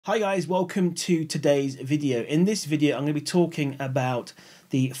Hi guys, welcome to today's video. In this video, I'm going to be talking about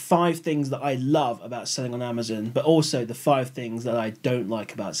the 5 things that I love about selling on Amazon, but also the 5 things that I don't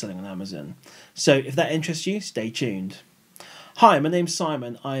like about selling on Amazon. So if that interests you, stay tuned. Hi, my name's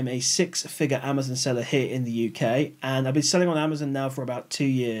Simon. I'm a 6-figure Amazon seller here in the UK, and I've been selling on Amazon now for about 2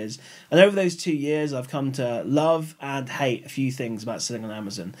 years. And over those 2 years, I've come to love and hate a few things about selling on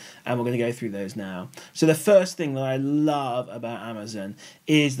Amazon, and we're going to go through those now. So the first thing that I love about Amazon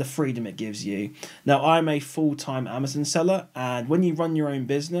is the freedom it gives you. Now, I'm a full-time Amazon seller, and when you run your own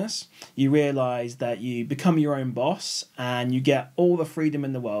business, you realize that you become your own boss, and you get all the freedom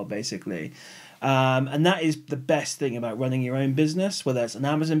in the world, basically. And that is the best thing about running your own business, whether it's an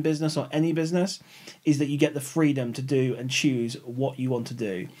Amazon business or any business, is that you get the freedom to do and choose what you want to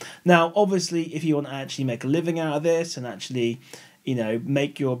do. Now, obviously, if you want to actually make a living out of this and actually,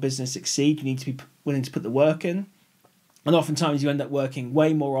 make your business succeed, you need to be willing to put the work in. And oftentimes you end up working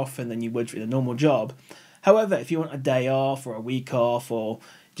way more often than you would in a normal job. However, if you want a day off or a week off, or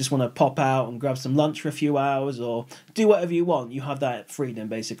just want to pop out and grab some lunch for a few hours, or do whatever you want, you have that freedom,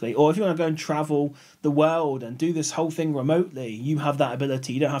 basically. Or if you want to go and travel the world and do this whole thing remotely, you have that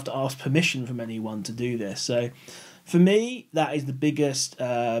ability. You don't have to ask permission from anyone to do this. So for me, that is the biggest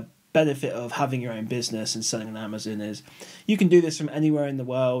benefit of having your own business and selling on Amazon, is you can do this from anywhere in the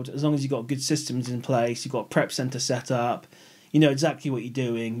world, as long as you've got good systems in place, you've got a prep center set up, you know exactly what you're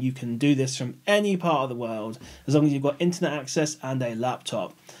doing. You can do this from any part of the world, as long as you've got internet access and a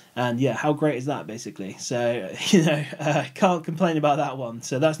laptop. And yeah, how great is that, basically? So, can't complain about that one.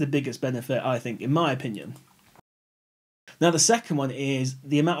 So that's the biggest benefit, I think, in my opinion. Now, the second one is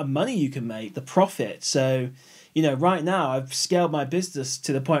the amount of money you can make, the profit. So, right now I've scaled my business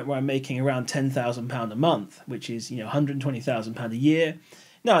to the point where I'm making around £10,000 a month, which is, £120,000 a year.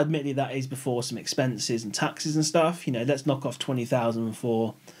 Now, admittedly, that is before some expenses and taxes and stuff. Let's knock off 20,000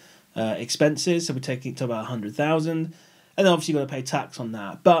 for expenses, so we're taking it to about 100,000. And then obviously you've got to pay tax on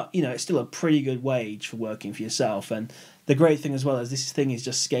that. But, it's still a pretty good wage for working for yourself. And the great thing as well is this thing is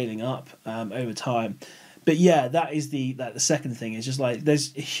just scaling up over time. But yeah, that is the second thing. Is just like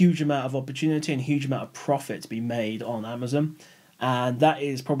there's a huge amount of opportunity and a huge amount of profit to be made on Amazon. And that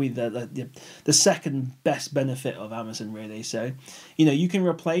is probably the second best benefit of Amazon, really. So, you can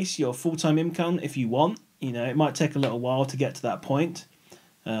replace your full-time income if you want. It might take a little while to get to that point,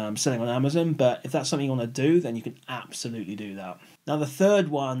 selling on Amazon. But if that's something you want to do, then you can absolutely do that. Now, the third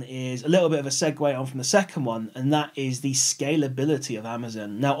one is a little bit of a segue on from the second one, and that is the scalability of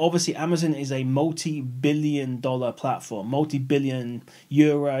Amazon. Now, obviously, Amazon is a multi-billion-dollar platform, multi-billion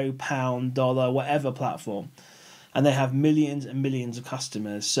euro, pound, dollar, whatever platform. And they have millions and millions of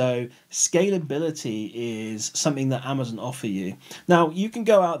customers. So scalability is something that Amazon offer you. Now, you can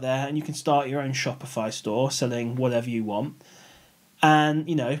go out there and you can start your own Shopify store selling whatever you want. And,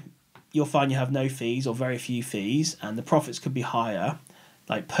 you'll find you have no fees or very few fees, and the profits could be higher,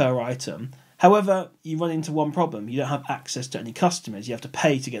 like per item. However, you run into one problem. You don't have access to any customers. You have to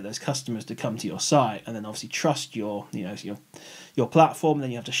pay to get those customers to come to your site, and then obviously trust your platform.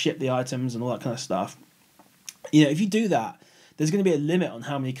 Then you have to ship the items and all that kind of stuff. If you do that, there's going to be a limit on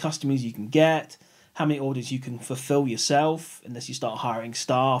how many customers you can get, how many orders you can fulfill yourself, unless you start hiring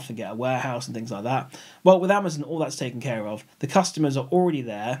staff and get a warehouse and things like that. Well, with Amazon, all that's taken care of. The customers are already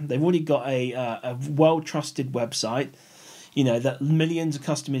there. They've already got a well-trusted website, that millions of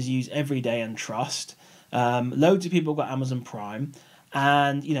customers use every day and trust. Loads of people have got Amazon Prime.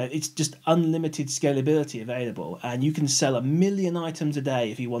 And, it's just unlimited scalability available. And you can sell 1 million items a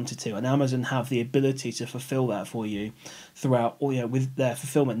day if you wanted to. And Amazon have the ability to fulfill that for you throughout, with their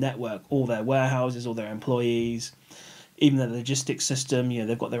fulfillment network, all their warehouses, all their employees, even their logistics system.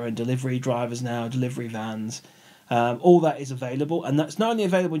 They've got their own delivery drivers now, delivery vans. All that is available. And that's not only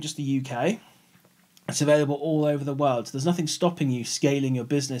available in just the UK, it's available all over the world. So there's nothing stopping you scaling your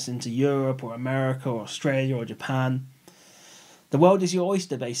business into Europe or America or Australia or Japan. The world is your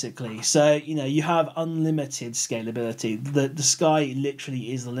oyster, basically. So, you have unlimited scalability. The sky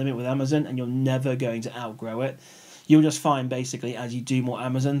literally is the limit with Amazon, and you're never going to outgrow it. You'll just find, basically, as you do more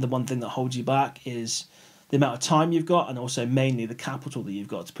Amazon, the one thing that holds you back is the amount of time you've got, and also mainly the capital that you've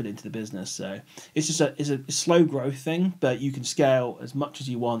got to put into the business. So it's just a slow growth thing, but you can scale as much as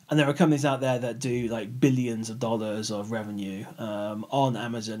you want. And there are companies out there that do like billions of dollars of revenue on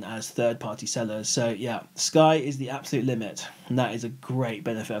Amazon as third-party sellers. So yeah, sky is the absolute limit, and that is a great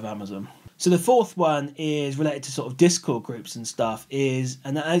benefit of Amazon. So the fourth one is related to sort of Discord groups and stuff,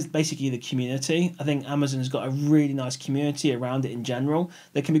 and that is basically the community. I think Amazon has got a really nice community around it in general.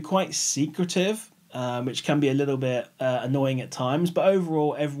 They can be quite secretive, which can be a little bit annoying at times, but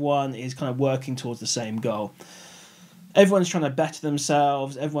overall everyone is kind of working towards the same goal. everyone's trying to better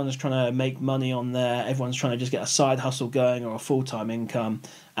themselves, everyone's trying to make money on there, everyone's trying to just get a side hustle going or a full-time income.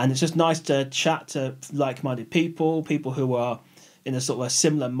 And it's just nice to chat to like-minded people who are in a sort of a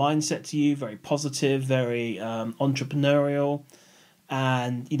similar mindset to you, very positive, very entrepreneurial.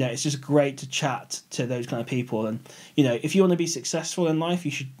 And, you know, it's just great to chat to those kind of people. And, you know, if you want to be successful in life,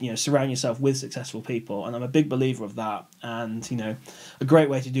 you should, you know, surround yourself with successful people. And I'm a big believer of that. And, you know, a great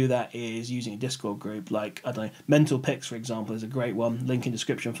way to do that is using a Discord group. Like, I don't know, Mental Picks, for example, is a great one. Link in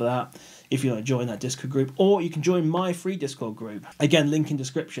description for that if you want to join that Discord group. Or you can join my free Discord group. Again, link in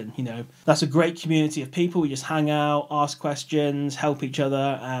description. You know, that's a great community of people. We just hang out, ask questions, help each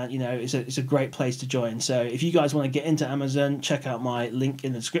other. And, you know, it's a great place to join. So if you guys want to get into Amazon, check out my link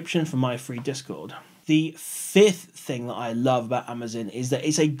in the description for my free Discord. The fifth thing that I love about Amazon is that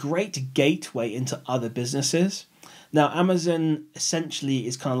it's a great gateway into other businesses. Now, Amazon essentially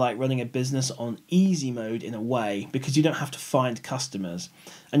is kind of like running a business on easy mode in a way, because you don't have to find customers.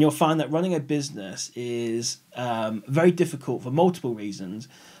 And you'll find that running a business is very difficult for multiple reasons,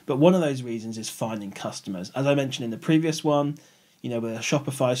 but one of those reasons is finding customers. As I mentioned in the previous one, you know, with a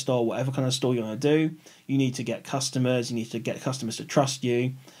Shopify store, whatever kind of store you want to do, you need to get customers, you need to get customers to trust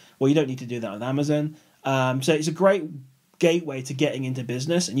you. Well, you don't need to do that with Amazon. So it's a great gateway to getting into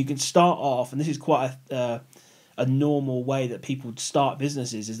business, and you can start off, and this is quite a normal way that people start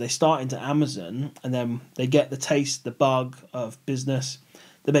businesses, is they start into Amazon, and then they get the taste, the bug of business.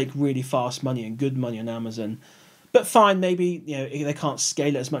 They make really fast money and good money on Amazon. But fine, maybe, you know, they can't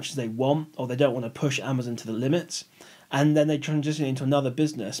scale it as much as they want, or they don't want to push Amazon to the limits. And then they transition into another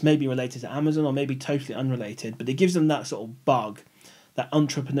business, maybe related to Amazon or maybe totally unrelated. But it gives them that sort of bug, that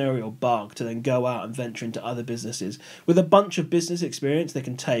entrepreneurial bug, to then go out and venture into other businesses. With a bunch of business experience they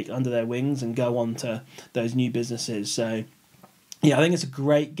can take under their wings and go on to those new businesses. So, yeah, I think it's a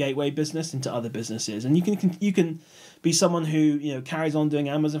great gateway business into other businesses. And you can be someone who, you know, carries on doing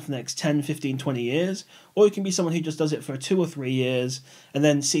Amazon for the next 10, 15, 20 years, or you can be someone who just does it for 2 or 3 years and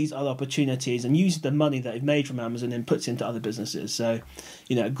then sees other opportunities and uses the money that they've made from Amazon and puts into other businesses. So,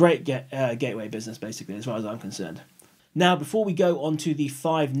 you know, a great gateway business, basically, as far as I'm concerned. Now, before we go on to the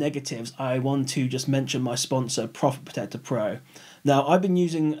 5 negatives, I want to just mention my sponsor, Profit Protector Pro. Now, I've been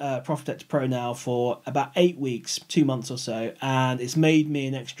using Profit Protector Pro now for about 8 weeks, 2 months or so, and it's made me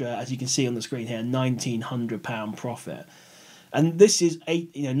an extra, as you can see on the screen here, £1,900 profit. And this is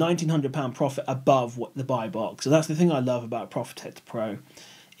 £1,900 profit above what the buy box. So that's the thing I love about Profit Protector Pro,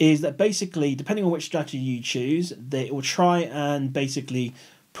 is that basically, depending on which strategy you choose, it will try and basically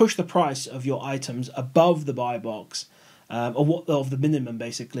push the price of your items above the buy box, of the minimum,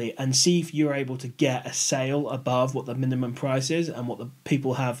 basically, and see if you're able to get a sale above what the minimum price is and what the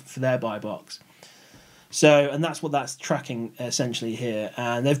people have for their buy box. So, and that's what that's tracking essentially here.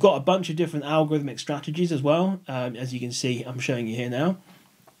 And they've got a bunch of different algorithmic strategies as well, as you can see, I'm showing you here now.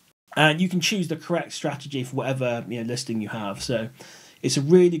 And you can choose the correct strategy for whatever, you know, listing you have. So it's a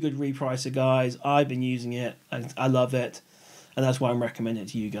really good repricer, guys. I've been using it, and I love it. And that's why I'm recommending it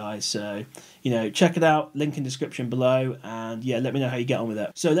to you guys. So, you know, check it out. Link in description below. And yeah, let me know how you get on with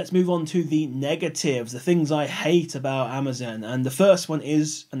it. So let's move on to the negatives, the things I hate about Amazon. And the first one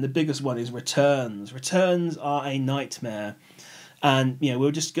is, and the biggest one is returns. Returns are a nightmare. And, you know,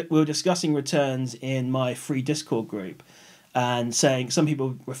 we were discussing returns in my free Discord group, and saying, some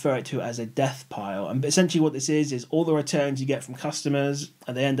people refer it to as a death pile. And essentially what this is all the returns you get from customers,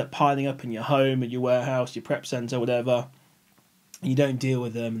 and they end up piling up in your home, in your warehouse, your prep center, whatever. You don't deal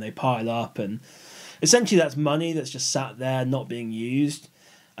with them, and they pile up, and essentially that's money that's just sat there not being used.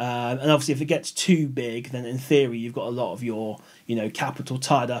 And obviously, if it gets too big, then in theory you've got a lot of your, you know, capital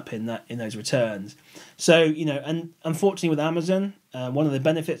tied up in those returns. So, you know, and unfortunately with Amazon, one of the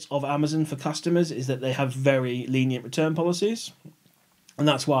benefits of Amazon for customers is that they have very lenient return policies, and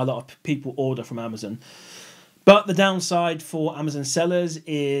that's why a lot of people order from Amazon. But the downside for Amazon sellers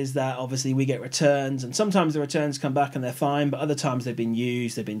is that obviously we get returns, and sometimes the returns come back and they're fine, but other times they've been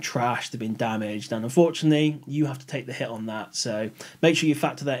used, they've been trashed, they've been damaged, and unfortunately you have to take the hit on that. So make sure you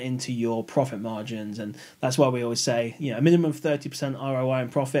factor that into your profit margins, and that's why we always say, you know, a minimum of 30% ROI in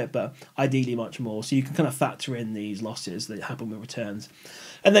profit, but ideally much more. So you can kind of factor in these losses that happen with returns.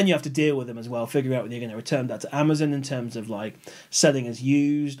 And then you have to deal with them as well, figure out whether you're going to return that to Amazon in terms of like selling as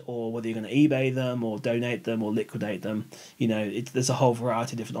used, or whether you're going to eBay them or donate them or liquidate them. You know, there's a whole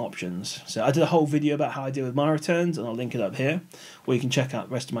variety of different options. So I did a whole video about how I deal with my returns, and I'll link it up here, or you can check out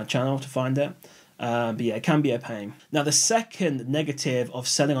the rest of my channel to find it. But yeah, it can be a pain. Now, the second negative of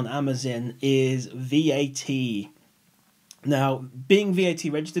selling on Amazon is VAT. Now, being VAT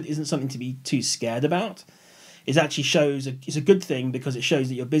registered isn't something to be too scared about. it actually shows it's a good thing because it shows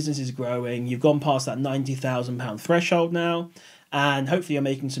that your business is growing. You've gone past that £90,000 threshold now, and hopefully you're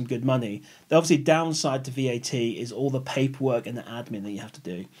making some good money. The obviously downside to VAT is all the paperwork and the admin that you have to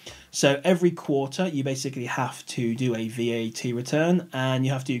do. So every quarter you basically have to do a VAT return, and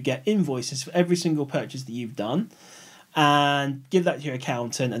you have to get invoices for every single purchase that you've done and give that to your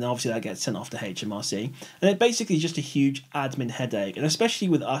accountant, and obviously that gets sent off to HMRC. And it basically is just a huge admin headache, and especially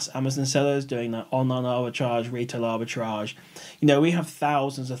with us Amazon sellers doing that online arbitrage, retail arbitrage, we have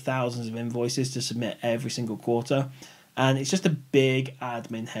thousands of invoices to submit every single quarter, and it's just a big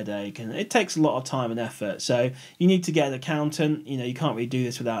admin headache, and it takes a lot of time and effort. So you need to get an accountant. You can't really do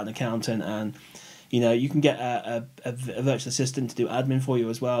this without an accountant, and you can get a virtual assistant to do admin for you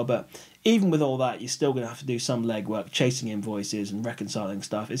as well. But even with all that, you're still going to have to do some legwork, chasing invoices and reconciling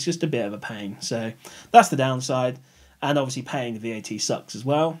stuff. It's just a bit of a pain. So that's the downside. And obviously paying the VAT sucks as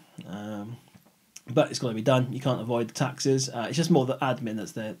well. But it's got to be done. You can't avoid the taxes. It's just more the admin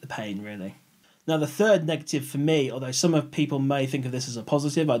that's the pain, really. Now, the third negative for me, although some of people may think of this as a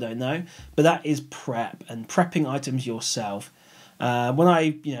positive, I don't know, but that is prep and prepping items yourself.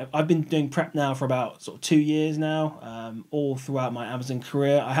 I've been doing prep now for about sort of 2 years now, all throughout my Amazon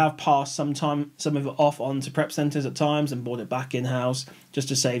career. I have passed some of it off onto prep centres at times and brought it back in-house just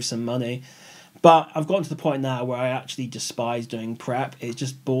to save some money. But I've gotten to the point now where I actually despise doing prep. It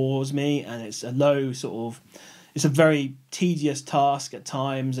just bores me, and it's it's a very tedious task at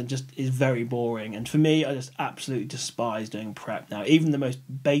times and just is very boring. And for me, I just absolutely despise doing prep now. Even the most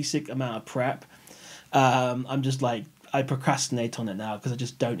basic amount of prep, I'm just like, I procrastinate on it now because I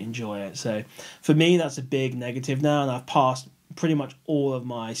just don't enjoy it. So for me, that's a big negative now, and I've passed pretty much all of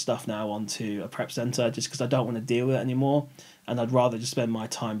my stuff now onto a prep centre just because I don't want to deal with it anymore, and I'd rather just spend my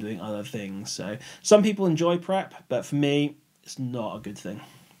time doing other things. So some people enjoy prep, but for me, it's not a good thing.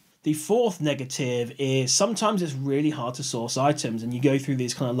 The fourth negative is sometimes it's really hard to source items, and you go through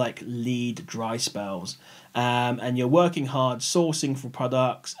these kind of like lead dry spells, and you're working hard sourcing for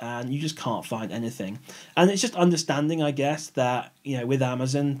products and you just can't find anything. And it's just understanding, I guess, that with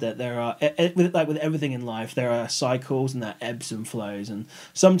Amazon, that there are, with everything in life, there are cycles and there are ebbs and flows, and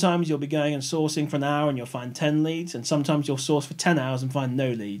sometimes you'll be going and sourcing for an hour and you'll find 10 leads, and sometimes you'll source for 10 hours and find no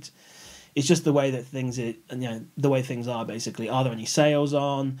leads. It's just the way that the way things are, basically. Are there any sales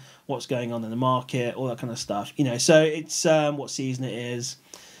on? What's going on in the market? All that kind of stuff. So it's what season it is.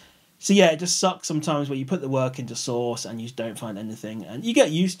 So yeah, it just sucks sometimes where you put the work into source and you just don't find anything. And you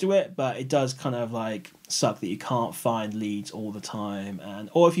get used to it, but it does kind of like suck that you can't find leads all the time.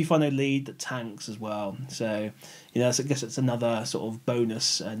 Or if you find a lead, that tanks as well. So, I guess it's another sort of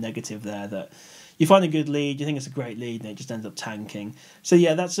bonus negative there, that you find a good lead, you think it's a great lead, and it just ends up tanking. So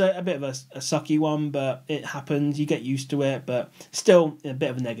yeah, that's a bit of a sucky one, but it happens. You get used to it, but still a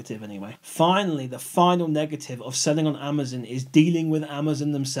bit of a negative anyway. Finally, the final negative of selling on Amazon is dealing with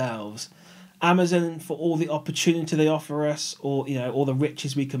Amazon themselves. Amazon, for all the opportunity they offer us, or all the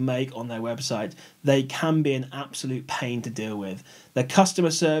riches we can make on their website, they can be an absolute pain to deal with. Their customer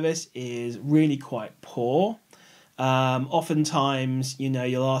service is really quite poor. Oftentimes,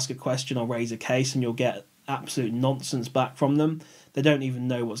 you'll ask a question or raise a case and you'll get absolute nonsense back from them. They don't even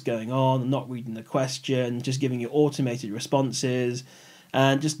know what's going on, not reading the question, just giving you automated responses.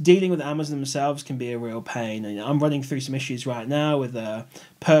 And just dealing with Amazon themselves can be a real pain. And I'm running through some issues right now with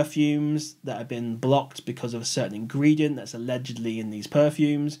perfumes that have been blocked because of a certain ingredient that's allegedly in these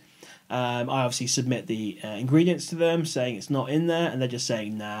perfumes. I obviously submit the ingredients to them saying it's not in there, and they're just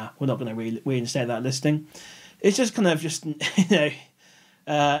saying, nah, we're not going to reinstate that listing. It's just kind of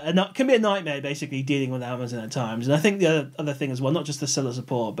can be a nightmare, basically, dealing with Amazon at times. And I think the other thing as well, not just the seller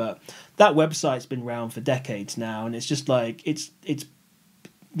support, but that website's been around for decades now, and it's just like it's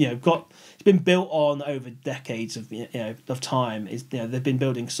been built on over decades of time. They've been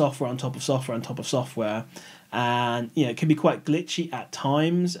building software on top of software on top of software, and it can be quite glitchy at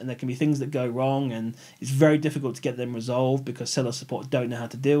times, and there can be things that go wrong, and it's very difficult to get them resolved because seller support don't know how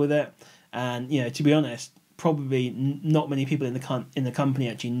to deal with it. And to be honest, probably not many people in the company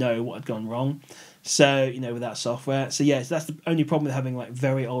actually know what had gone wrong. So with that software, so yes, that's the only problem with having like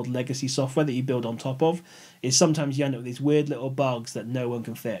very old legacy software that you build on top of, is sometimes you end up with these weird little bugs that no one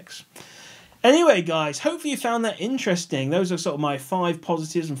can fix. Anyway, guys, hopefully you found that interesting. Those are sort of my 5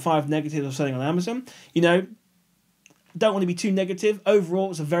 positives and 5 negatives of selling on Amazon. Don't want to be too negative. Overall,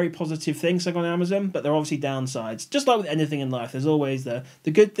 it's a very positive thing selling on Amazon, but there are obviously downsides. Just like with anything in life, there's always the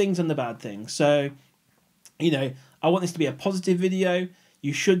good things and the bad things. So I want this to be a positive video.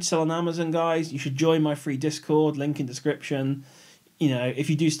 You should sell on Amazon, guys. You should join my free Discord, link in description.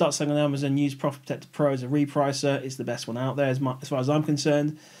 If you do start selling on Amazon, use Profit Protector Pro as a repricer. It's the best one out there as far as I'm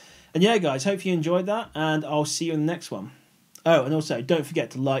concerned. And yeah, guys, hope you enjoyed that, and I'll see you in the next one. Oh, and also, don't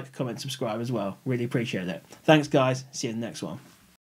forget to like, comment, subscribe as well. Really appreciate it. Thanks, guys. See you in the next one.